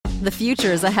The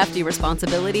future is a hefty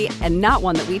responsibility and not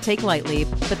one that we take lightly,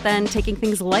 but then taking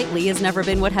things lightly has never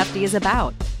been what Hefty is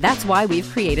about. That's why we've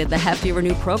created the Hefty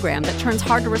Renew program that turns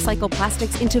hard-to-recycle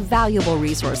plastics into valuable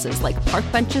resources like park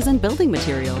benches and building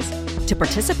materials. To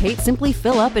participate, simply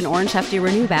fill up an orange Hefty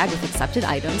Renew bag with accepted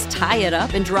items, tie it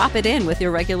up, and drop it in with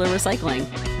your regular recycling.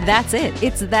 That's it.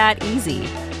 It's that easy.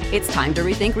 It's time to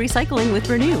rethink recycling with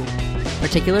Renew.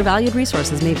 Particular valued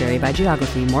resources may vary by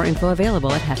geography. More info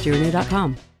available at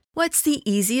heftyrenew.com. What's the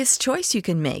easiest choice you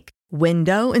can make?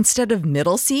 Window instead of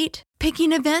middle seat?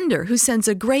 Picking a vendor who sends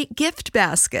a great gift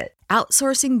basket?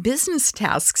 Outsourcing business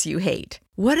tasks you hate?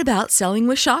 What about selling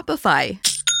with Shopify?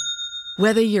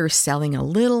 Whether you're selling a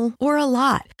little or a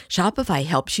lot, Shopify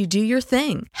helps you do your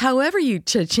thing, however you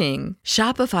cha-ching.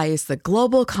 Shopify is the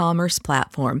global commerce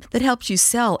platform that helps you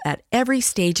sell at every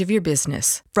stage of your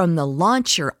business. From the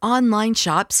launch your online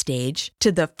shop stage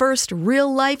to the first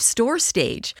real-life store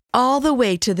stage, all the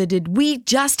way to the did we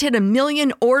just hit 1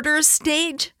 million orders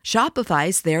stage.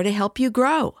 Shopify's there to help you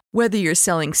grow. Whether you're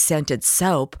selling scented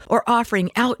soap or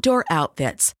offering outdoor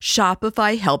outfits,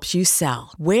 Shopify helps you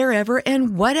sell. Wherever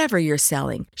and whatever you're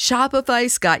selling,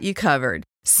 Shopify's got you covered.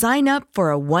 Sign up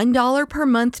for a $1 per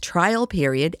month trial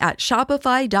period at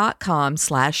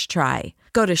shopify.com/try.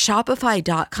 Go to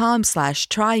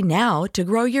shopify.com/try now to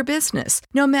grow your business,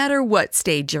 no matter what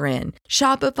stage you're in.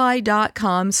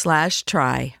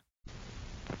 Shopify.com/try.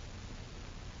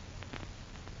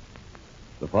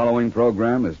 The following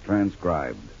program is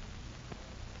transcribed.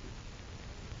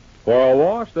 For a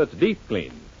wash that's deep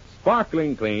clean,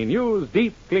 sparkling clean, use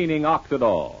Deep Cleaning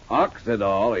Oxidol.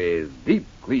 Oxidol is deep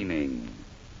cleaning.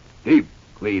 Deep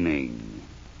cleaning.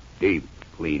 Deep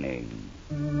cleaning.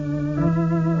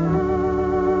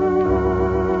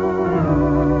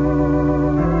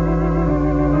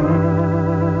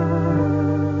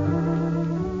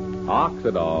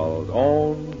 Oxidol's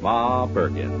own Ma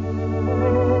Perkins.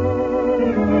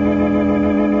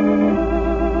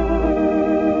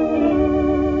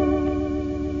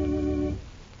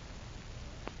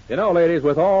 You know, ladies,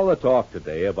 with all the talk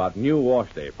today about new wash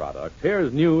day products,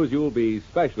 here's news you'll be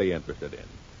especially interested in.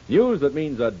 News that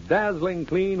means a dazzling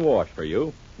clean wash for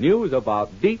you. News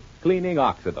about Deep Cleaning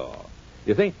Oxidol.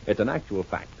 You see, it's an actual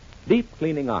fact. Deep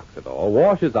Cleaning Oxidol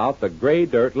washes out the gray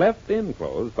dirt left in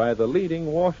clothes by the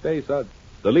leading wash day suds,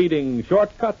 the leading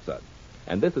shortcut suds.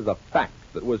 And this is a fact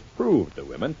that was proved to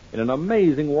women in an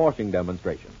amazing washing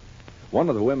demonstration. One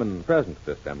of the women present at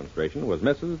this demonstration was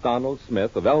Mrs. Donald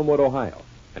Smith of Elmwood, Ohio.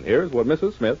 And here's what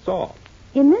Mrs. Smith saw.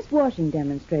 In this washing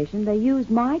demonstration, they used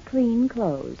my clean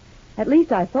clothes. At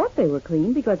least I thought they were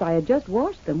clean because I had just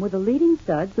washed them with the leading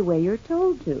suds the way you're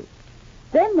told to.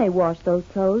 Then they washed those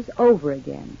clothes over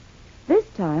again, this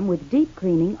time with Deep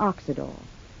Cleaning Oxidol.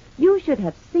 You should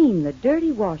have seen the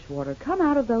dirty wash water come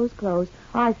out of those clothes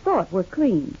I thought were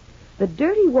clean. The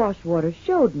dirty wash water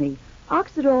showed me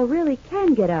Oxidol really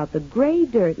can get out the gray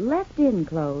dirt left in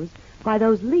clothes by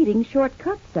those leading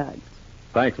shortcut suds.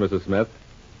 Thanks, Mrs. Smith.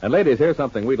 And ladies, here's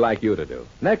something we'd like you to do.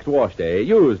 Next wash day,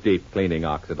 use Deep Cleaning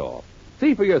Oxidol.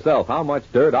 See for yourself how much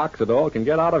dirt Oxidol can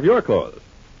get out of your clothes.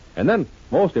 And then,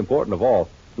 most important of all,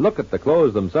 look at the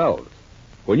clothes themselves.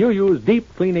 When you use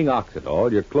Deep Cleaning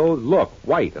Oxidol, your clothes look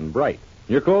white and bright.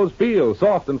 Your clothes feel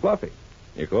soft and fluffy.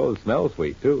 Your clothes smell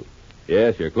sweet, too.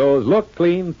 Yes, your clothes look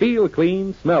clean, feel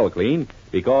clean, smell clean,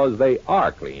 because they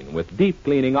are clean with Deep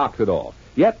Cleaning Oxidol.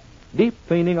 Yet, Deep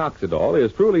Cleaning Oxidol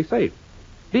is truly safe.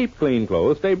 Deep clean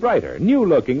clothes stay brighter,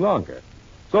 new-looking longer.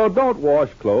 So don't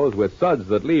wash clothes with suds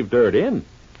that leave dirt in.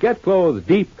 Get clothes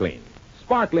deep clean,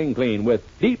 sparkling clean with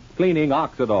Deep Cleaning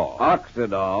Oxidol.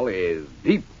 Oxidol is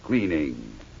deep cleaning.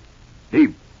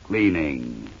 Deep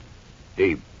cleaning.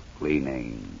 Deep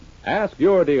cleaning. Ask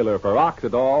your dealer for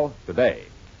Oxidol today.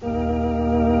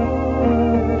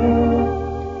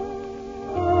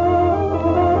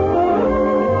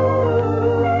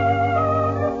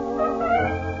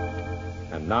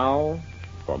 Now,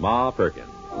 for Ma Perkins.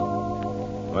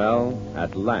 Well,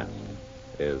 at last,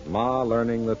 is Ma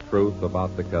learning the truth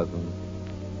about the cousins?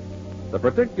 The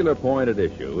particular point at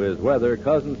issue is whether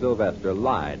Cousin Sylvester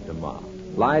lied to Ma,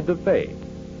 lied to Fay,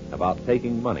 about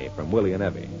taking money from Willie and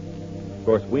Evie. Of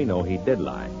course, we know he did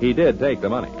lie. He did take the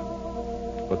money.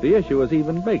 But the issue is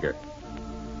even bigger.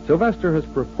 Sylvester has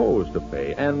proposed to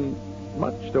Fay, and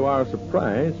much to our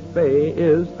surprise, Fay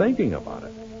is thinking about it.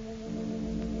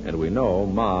 And we know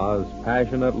Ma's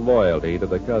passionate loyalty to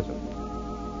the cousins.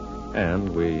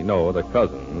 And we know the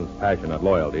cousins' passionate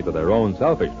loyalty to their own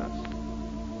selfishness.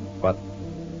 But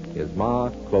is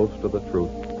Ma close to the truth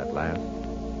at last?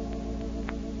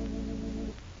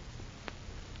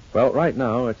 Well, right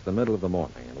now it's the middle of the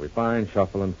morning, and we find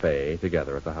Shuffle and Fay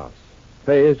together at the house.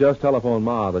 Fay has just telephoned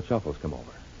Ma that Shuffle's come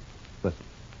over. Listen.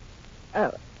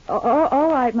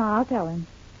 All right, Ma, I'll tell him.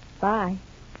 Bye.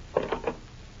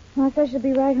 Ma says she'll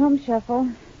be right home, Shuffle.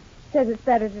 Says it's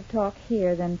better to talk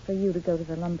here than for you to go to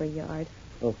the lumber yard.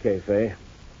 Okay, Fay.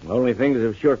 Only things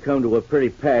have sure come to a pretty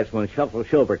pass when Shuffle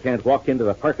Silver can't walk into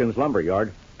the Perkins lumber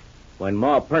yard. When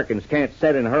Ma Perkins can't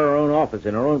sit in her own office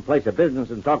in her own place of business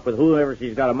and talk with whoever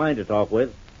she's got a mind to talk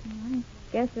with. I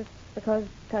guess it's because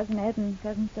Cousin Ed and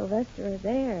Cousin Sylvester are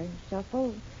there,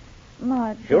 Shuffle.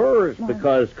 Ma... Sure, it's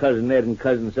because Cousin Ed and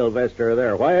Cousin Sylvester are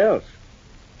there. Why else?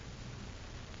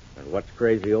 And what's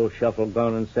crazy old Shuffle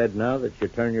gone and said now that you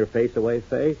turn your face away,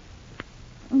 Fay?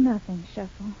 Nothing,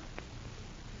 Shuffle.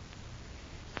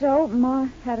 So, Ma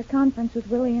had a conference with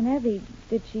Willie and Evie.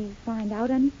 Did she find out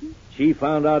anything? She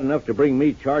found out enough to bring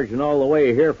me charging all the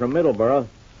way here from Middleborough.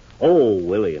 Oh,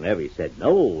 Willie and Evie said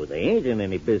no, they ain't in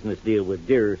any business deal with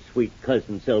dear, sweet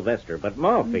Cousin Sylvester. But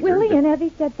Ma figured... Willie and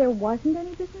Evie said there wasn't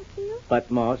any business deal?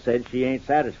 But Ma said she ain't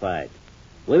satisfied.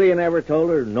 Willie never told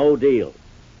her no deal.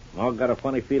 Ma got a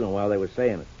funny feeling while they were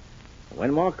saying it.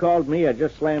 When Ma called me, I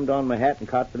just slammed on my hat and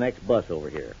caught the next bus over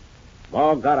here.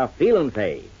 Ma got a feeling,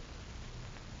 Fay.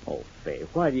 Oh, Fay,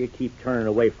 why do you keep turning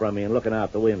away from me and looking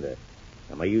out the window?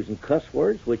 Am I using cuss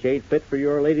words which ain't fit for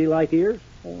your ladylike ears?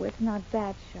 Oh, it's not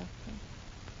that, Shuffle.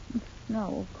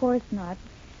 No, of course not.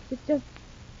 It's just...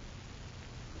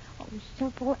 Oh,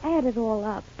 Shuffle, add it all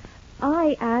up.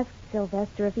 I asked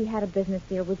Sylvester if he had a business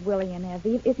deal with Willie and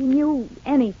Evie, if he knew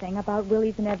anything about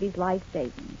Willie's and Evie's life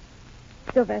savings.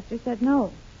 Sylvester said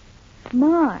no.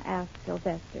 Ma asked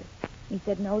Sylvester. He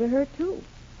said no to her, too.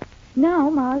 Now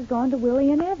Ma's gone to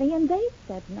Willie and Evie, and they've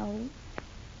said no.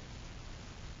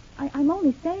 I'm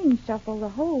only saying, Shuffle, the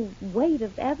whole weight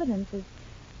of evidence is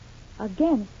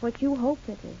against what you hope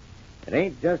it is. It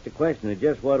ain't just a question of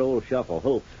just what old Shuffle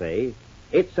hopes, Fay.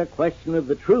 It's a question of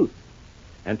the truth.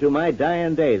 And to my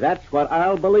dying day, that's what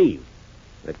I'll believe.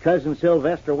 That Cousin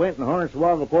Sylvester went and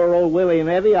hornswoggled poor old Willie and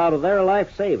Evie out of their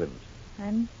life savings.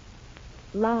 And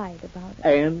lied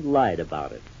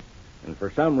about it. And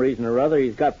for some reason or other,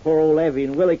 he's got poor old Evie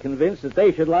and Willie convinced that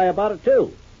they should lie about it,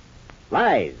 too.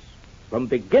 Lies. From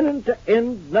beginning to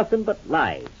end, nothing but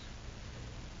lies.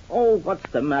 Oh, what's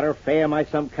the matter, Fay? Am I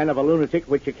some kind of a lunatic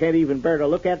which you can't even bear to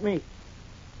look at me?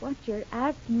 What you're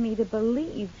asking me to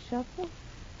believe, Shuffle?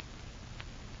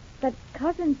 That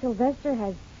Cousin Sylvester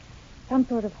has some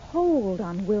sort of hold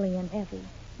on Willie and Evie.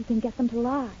 He can get them to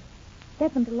lie.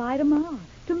 Get them to lie to Ma.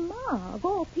 To Ma, of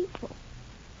all people.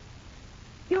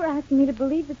 You're asking me to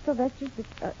believe that Sylvester's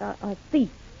a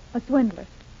thief, a swindler.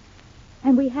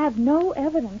 And we have no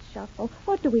evidence, Shuffle.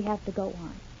 What do we have to go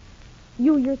on?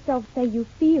 You yourself say you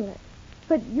feel it.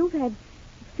 But you've had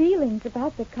feelings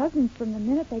about the cousins from the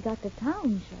minute they got to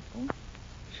town, Shuffle.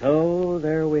 So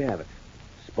there we have it.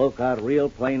 Spoke out real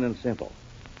plain and simple.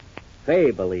 Fay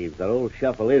believes that old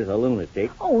Shuffle is a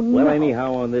lunatic. Oh, no. Well,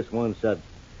 anyhow, on this one subject.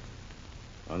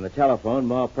 On the telephone,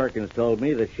 Ma Perkins told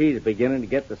me that she's beginning to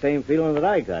get the same feeling that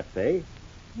I got, Fay.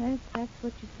 Yes, that's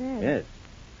what you said. Yes.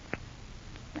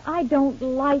 I don't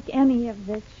like any of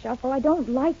this, Shuffle. I don't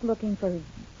like looking for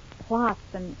plots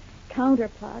and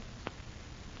counterplots.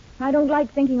 I don't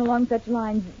like thinking along such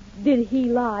lines. Did he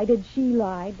lie? Did she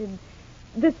lie? Did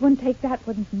this one take that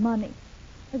one's money?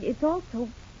 It's all so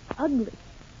ugly,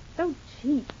 so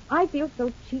cheap. I feel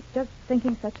so cheap just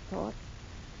thinking such thoughts.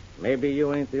 Maybe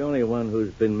you ain't the only one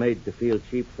who's been made to feel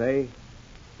cheap, Fay.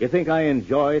 You think I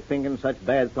enjoy thinking such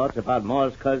bad thoughts about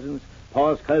Ma's cousins,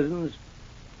 Pa's cousins?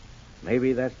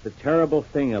 Maybe that's the terrible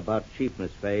thing about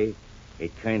cheapness, Fay.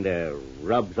 It kind of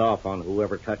rubs off on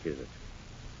whoever touches it.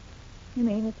 You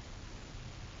mean it's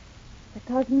the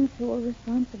cousins who are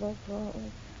responsible for all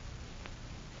this?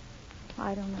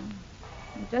 I don't know.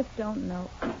 I just don't know.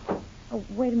 Oh,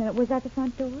 wait a minute. Was that the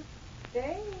front door?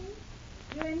 Dave,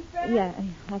 you in front? Yeah,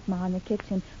 that's Ma in the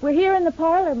kitchen. We're here in the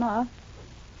parlor, Ma.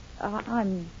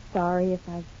 I'm sorry if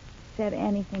I've said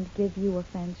anything to give you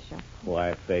offense, Shuffle.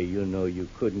 Why, Fay, you know you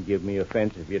couldn't give me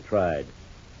offense if you tried.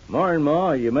 Morning,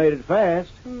 Ma. You made it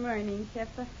fast. Morning,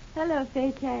 Shepard. Hello,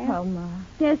 Fairchild. Oh, Ma.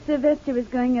 Yes, Sylvester was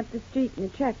going up the street in the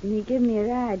truck, and he gave me a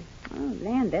ride. Oh,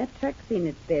 land, that truck's seen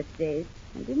its best days.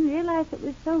 I didn't realize it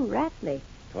was so rattly.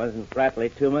 It wasn't rattly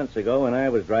 2 months ago when I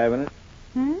was driving it.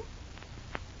 Huh?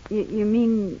 You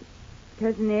mean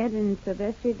Cousin Ed and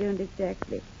Sylvester don't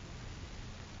exactly...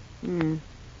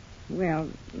 Well,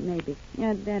 maybe.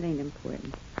 Yeah, that ain't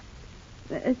important.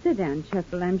 Sit down,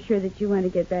 Shuffle. I'm sure that you want to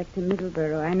get back to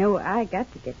Middleborough. I know I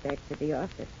got to get back to the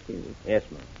office, too. Yes,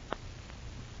 ma'am.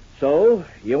 So,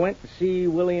 you went to see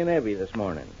Willie and Evie this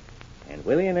morning. And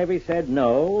Willie and Evie said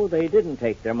no, they didn't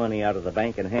take their money out of the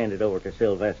bank and hand it over to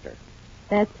Sylvester.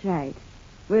 That's right.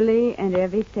 Willie and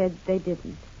Evie said they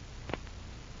didn't.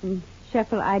 And,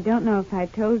 Shuffle, I don't know if I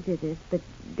told you this, but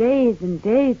days and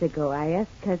days ago I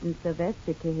asked Cousin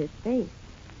Sylvester to his face.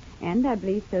 And I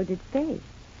believe so did Faye.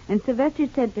 And Sylvester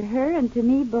said to her and to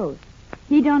me both,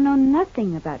 he don't know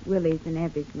nothing about Willie's and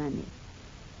Evie's money.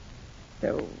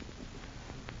 So,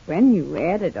 when you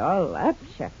add it all up,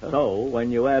 Shuffle... So,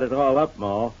 when you add it all up,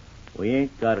 Ma, we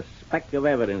ain't got a speck of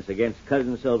evidence against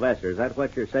Cousin Sylvester. Is that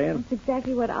what you're saying? That's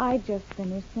exactly what I just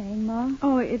finished saying, Ma.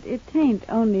 Oh, it ain't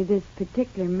only this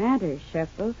particular matter,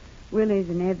 Shuffle. Willie's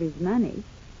and Evie's money.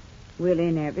 Willie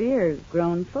and Evie are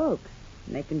grown folks.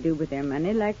 And they can do with their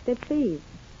money like they please.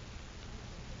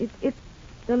 It's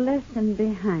the lesson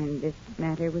behind this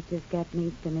matter which has got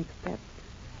me so mixed up.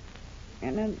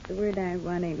 And the word I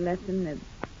want a lesson,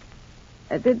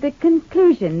 the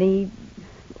conclusion, the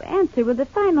answer, well, the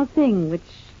final thing which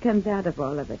comes out of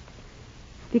all of it.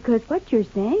 Because what you're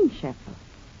saying, Shuffle,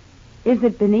 is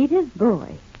that Benita's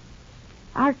boy,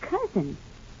 our cousin,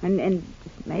 and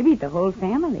maybe the whole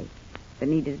family,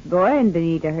 Benita's boy and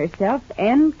Benita herself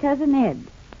and Cousin Ed,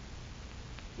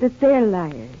 that they're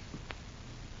liars.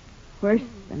 Worse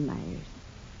than liars.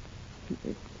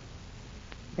 It's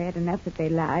bad enough that they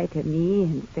lie to me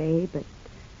and Faye,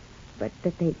 but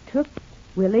that they took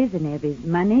Willie's and Evie's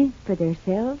money for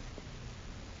themselves?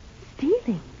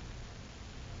 Stealing.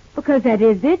 Because that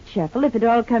is it, Shuffle. If it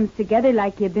all comes together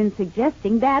like you've been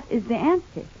suggesting, that is the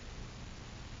answer.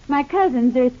 My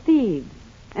cousins are thieves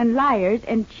and liars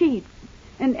and cheats,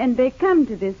 and they come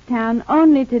to this town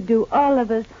only to do all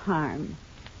of us harm.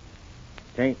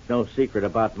 Ain't no secret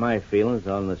about my feelings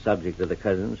on the subject of the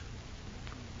cousins.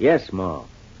 Yes, Ma,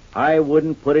 I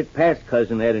wouldn't put it past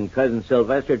Cousin Ed and Cousin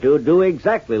Sylvester to do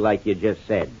exactly like you just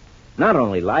said. Not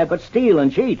only lie, but steal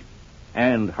and cheat.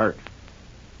 And hurt.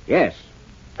 Yes,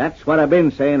 that's what I've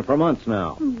been saying for months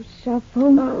now. Oh,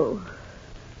 Shuffle. Oh.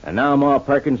 And now Ma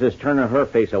Perkins is turning her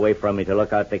face away from me to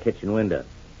look out the kitchen window.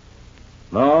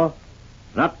 Ma,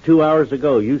 not 2 hours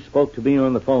ago you spoke to me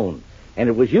on the phone. And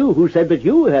it was you who said that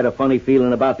you had a funny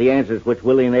feeling about the answers which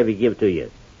Willie and Evie give to you.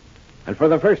 And for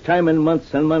the first time in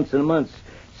months and months and months,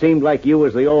 seemed like you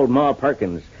was the old Ma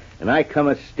Perkins. And I come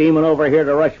a-steaming over here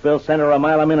to Rushville Center a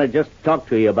mile a minute just to talk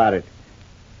to you about it.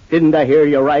 Didn't I hear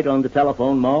you right on the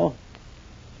telephone, Ma?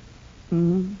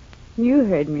 Mm-hmm. You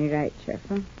heard me right,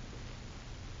 Shuffle.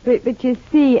 But you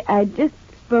see, I just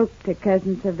spoke to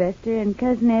Cousin Sylvester and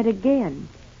Cousin Ed again.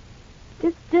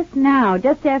 Just now,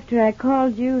 just after I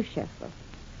called you, Shuffle.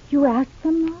 You asked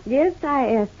them, Ma? Yes,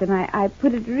 I asked them. I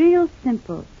put it real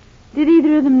simple. Did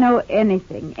either of them know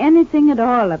anything at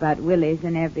all about Willie's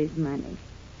and Evie's money?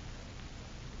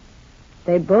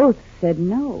 They both said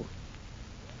no.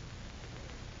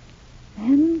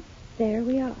 And there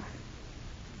we are.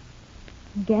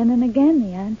 Again and again,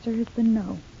 the answer has been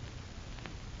no.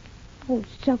 Oh,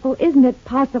 Shuffle, isn't it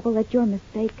possible that you're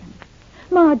mistaken?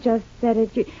 Ma just said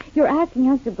it. You're asking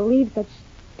us to believe such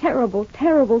terrible,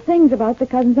 terrible things about the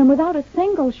cousins and without a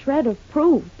single shred of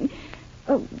proof.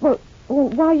 Well,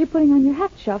 why are you putting on your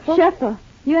hat, Shuffle? Shuffle,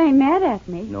 you ain't mad at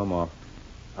me. No, Ma.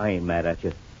 I ain't mad at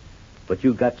you. But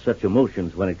you got such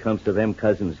emotions when it comes to them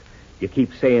cousins. You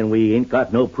keep saying we ain't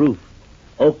got no proof.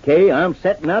 Okay, I'm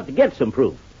setting out to get some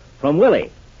proof. From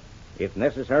Willie. If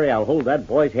necessary, I'll hold that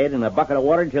boy's head in a bucket of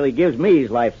water until he gives me his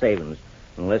life savings.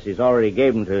 Unless he's already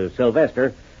gave them to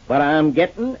Sylvester. But I'm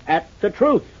getting at the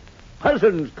truth.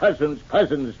 Cousins.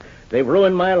 They've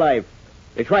ruined my life.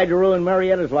 They tried to ruin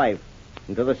Marietta's life.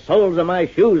 And to the soles of my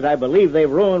shoes, I believe they've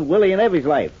ruined Willie and Evie's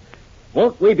life.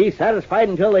 Won't we be satisfied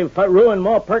until they've ruined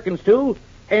Ma Perkins, too?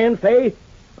 And Faye?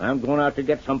 I'm going out to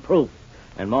get some proof.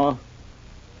 And, Ma,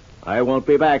 I won't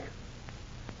be back.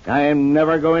 I am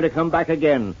never going to come back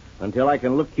again until I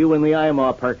can look you in the eye,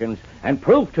 Ma Perkins, and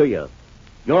prove to you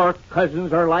your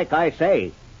cousins are like I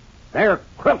say. They're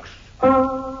crooks.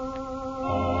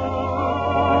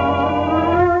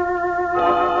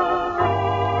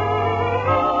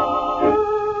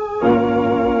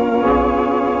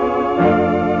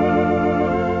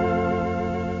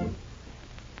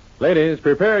 Ladies,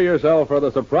 prepare yourself for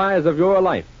the surprise of your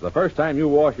life the first time you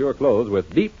wash your clothes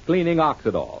with deep cleaning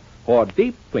Oxidol. For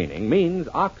deep cleaning means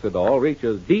Oxidol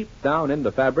reaches deep down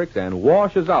into fabrics and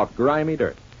washes out grimy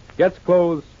dirt. Gets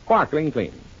clothes sparkling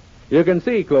clean. You can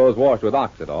see clothes washed with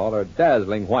Oxidol are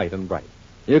dazzling white and bright.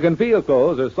 You can feel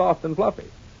clothes are soft and fluffy.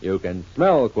 You can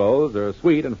smell clothes are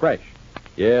sweet and fresh.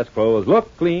 Yes, clothes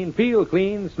look clean, feel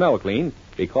clean, smell clean,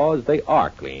 because they are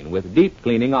clean with deep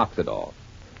cleaning Oxidol.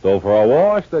 So for a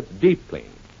wash that's deep clean,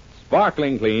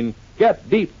 sparkling clean, get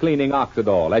deep cleaning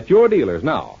Oxidol at your dealers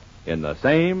now in the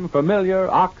same familiar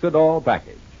Oxidol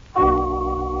package.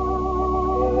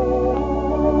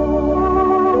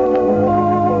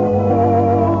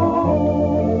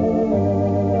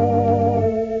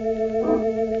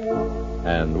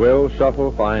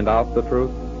 Shuffle find out the truth?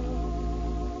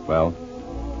 Well,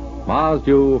 Ma's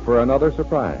due for another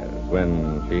surprise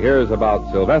when she hears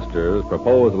about Sylvester's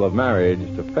proposal of marriage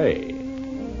to Fay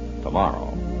tomorrow.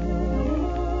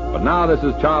 But now this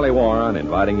is Charlie Warren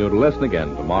inviting you to listen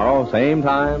again tomorrow, same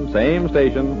time, same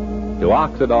station, to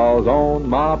Oxydol's own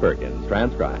Ma Perkins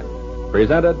transcribed.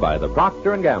 Presented by the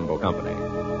Procter & Gamble Company.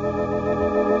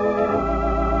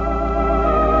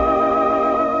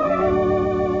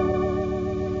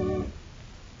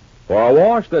 For a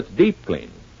wash that's deep clean,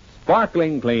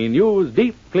 sparkling clean, use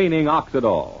Deep Cleaning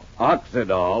Oxydol.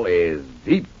 Oxydol is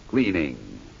deep cleaning.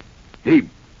 Deep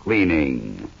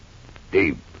cleaning.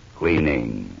 Deep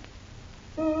cleaning.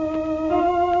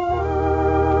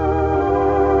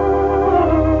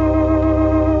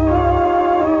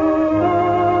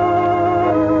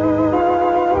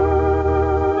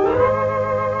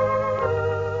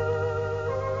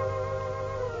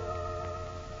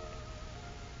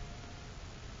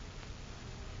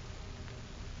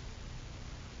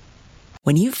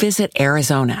 When you visit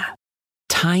Arizona,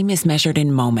 time is measured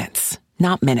in moments,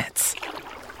 not minutes.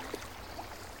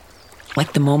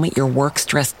 Like the moment your work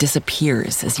stress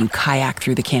disappears as you kayak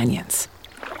through the canyons.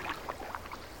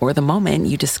 Or the moment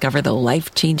you discover the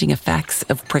life-changing effects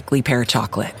of prickly pear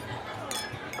chocolate.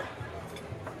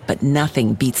 But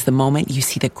nothing beats the moment you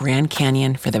see the Grand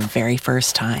Canyon for the very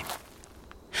first time.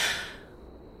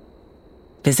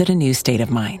 Visit a new state of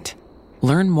mind.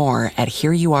 Learn more at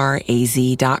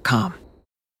hereyouareaz.com.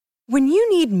 When you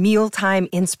need mealtime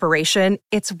inspiration,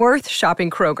 it's worth shopping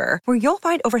Kroger, where you'll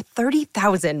find over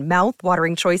 30,000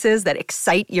 mouth-watering choices that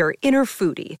excite your inner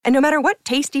foodie. And no matter what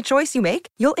tasty choice you make,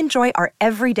 you'll enjoy our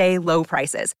everyday low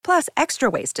prices, plus extra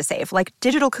ways to save, like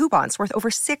digital coupons worth over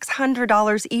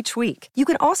 $600 each week. You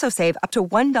can also save up to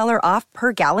 $1 off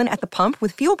per gallon at the pump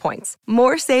with fuel points.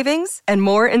 More savings and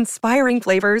more inspiring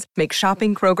flavors make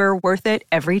shopping Kroger worth it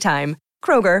every time.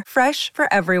 Kroger, fresh for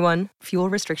everyone. Fuel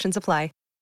restrictions apply.